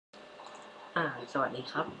สวัสดี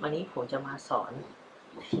ครับวันนี้ผมจะมาสอน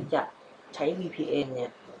ที่จะใช้ VPN เนี่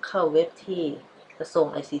ยเข้าเว็บที่กระทรวง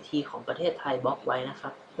ICT ของประเทศไทยบล็อกไว้นะครั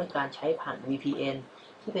บด้วยการใช้ผ่าน VPN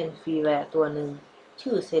ที่เป็นฟรีแวร์ตัวหนึ่ง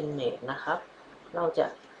ชื่อ Zenmate นะครับเราจะ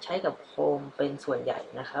ใช้กับ Chrome เป็นส่วนใหญ่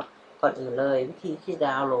นะครับก่อนอื่นเลยวิธีที่ด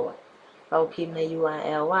าวน์โหลดเราพิมพ์ใน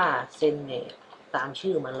URL ว่า Zenmate ตาม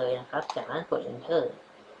ชื่อมันเลยนะครับจากนั้นกด Enter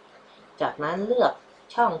จากนั้นเลือก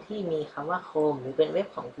ช่องที่มีคำว่า Chrome หรือเป็นเว็บ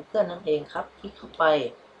ของ Google นั่นเองครับคลิกเข้าไป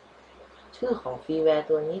ชื่อของฟรีแวร์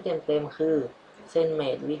ตัวนี้เต็มๆคือ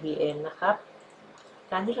Zenmate VPN นะครับ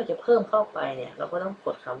การที่เราจะเพิ่มเข้าไปเนี่ยเราก็ต้องก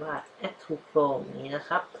ดคำว่า add to Chrome นี้นะค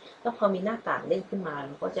รับแล้วพอมีหน้าต่างเด้งขึ้นมาเร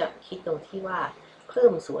าก็จะคลิกตรงที่ว่าเพิ่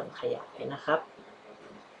มส่วนขยายนะครับ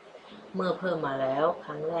เมื่อเพิ่มมาแล้วค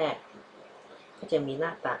รั้งแรกก็จะมีหน้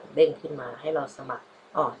าต่างเด้งขึ้นมาให้เราสมัคร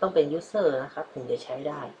ต้องเป็น User นะครับถึงจะใช้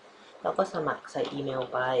ได้เราก็สมัครใส่อีเมล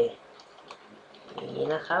ไปอย่างนี้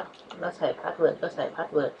นะครับแล้วใส่พาสเวิร์ดก็ใส่พาส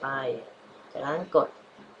เวิร์ดไปจากนั้นกด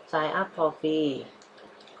sign up for free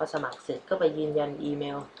พอสมัครเสร็จก็ไปยืนยันอีเม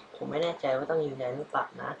ลผมไม่แน่ใจว่าต้องยืนยันหรือเปล่า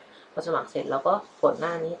นะพอสมัครเสร็จเราก็กดหน้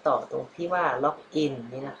านี้ต่อตรงที่ว่าล็อกอิน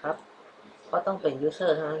นี่นะครับก็ต้องเป็น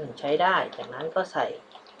User เท่านั้นถึงใช้ได้จากนั้นก็ใส่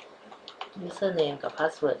Username กับ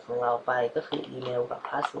Password ของเราไปก็คืออีเมลกับ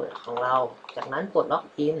Password ของเราจากนั้นกดล็อก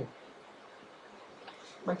อิน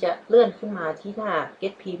มันจะเลื่อนขึ้นมาที่หน้า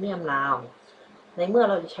Get Premium Now ในเมื่อ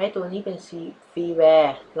เราจะใช้ตัวนี้เป็นฟรีแว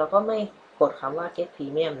ร์เราก็ไม่กดคำว่า Get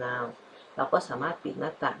Premium Now เราก็สามารถปิดหน้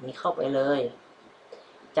าต่างนี้เข้าไปเลย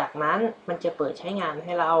จากนั้นมันจะเปิดใช้งานใ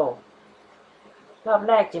ห้เรารอบ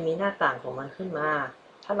แรกจะมีหน้าต่างของมันขึ้นมา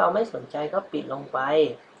ถ้าเราไม่สนใจก็ปิดลงไป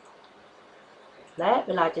และเ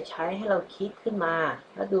วลาจะใช้ให้เราคลิกขึ้นมา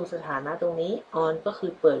แล้วดูสถานะตรงนี้ On ก็คื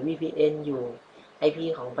อเปิด VPN อยู่ IP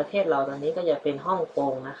ของประเทศเราตอนนี้ก็จะเป็นฮ่องก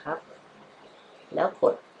งนะครับแล้วก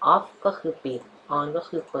ด Off ก็คือปิด On ก็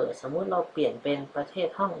คือเปิดสมมุติเราเปลี่ยนเป็นประเทศ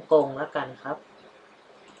ฮ่องกงแล้วกันครับ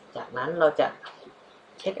จากนั้นเราจะ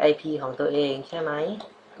เช็ค IP ของตัวเองใช่ไหม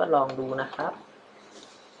ก็ลองดูนะครับ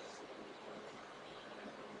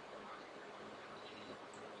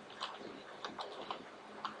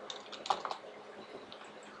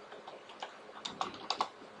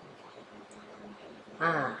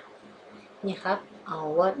นี่ครับเอา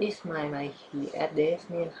what is my key address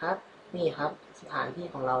นี่ครับนี่ครับสถานที่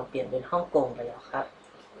ของเราเปลี่ยนเป็นฮ่องกงไปแล้วครับ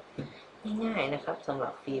ง่ายๆนะครับสำหรั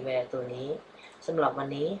บฟรีแวร์ตัวนี้สำหรับวัน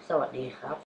นี้สวัสดีครับ